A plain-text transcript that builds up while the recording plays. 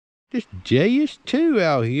this JS2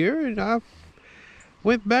 out here, and I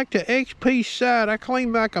went back to XP site. I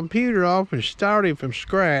cleaned my computer off and started from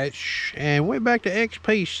scratch, and went back to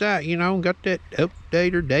XP site, you know, got that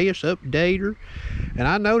updater, Deus updater, and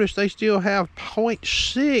I noticed they still have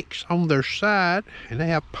 0.6 on their site, and they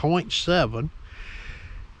have 0.7.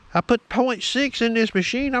 I put 0.6 in this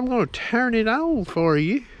machine. I'm going to turn it on for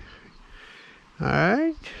you. All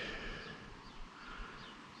right.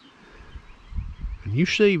 And you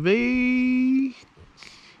see V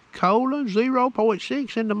colon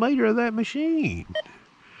 0.6 in the meter of that machine.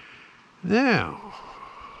 Now,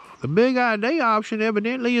 the big ID option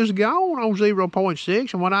evidently is gone on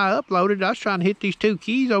 0.6, and when I uploaded, I was trying to hit these two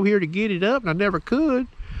keys over here to get it up, and I never could.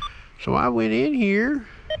 So I went in here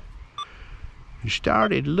and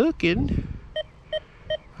started looking.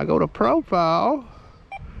 I go to profile,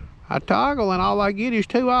 I toggle, and all I get is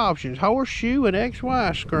two options, horseshoe and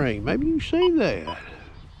XY screen. Maybe you see that.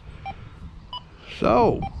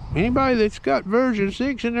 So, anybody that's got version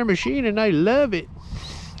 6 in their machine and they love it,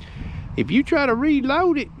 if you try to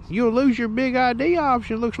reload it, you'll lose your big ID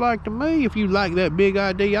option, looks like to me. If you like that big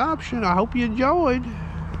ID option, I hope you enjoyed.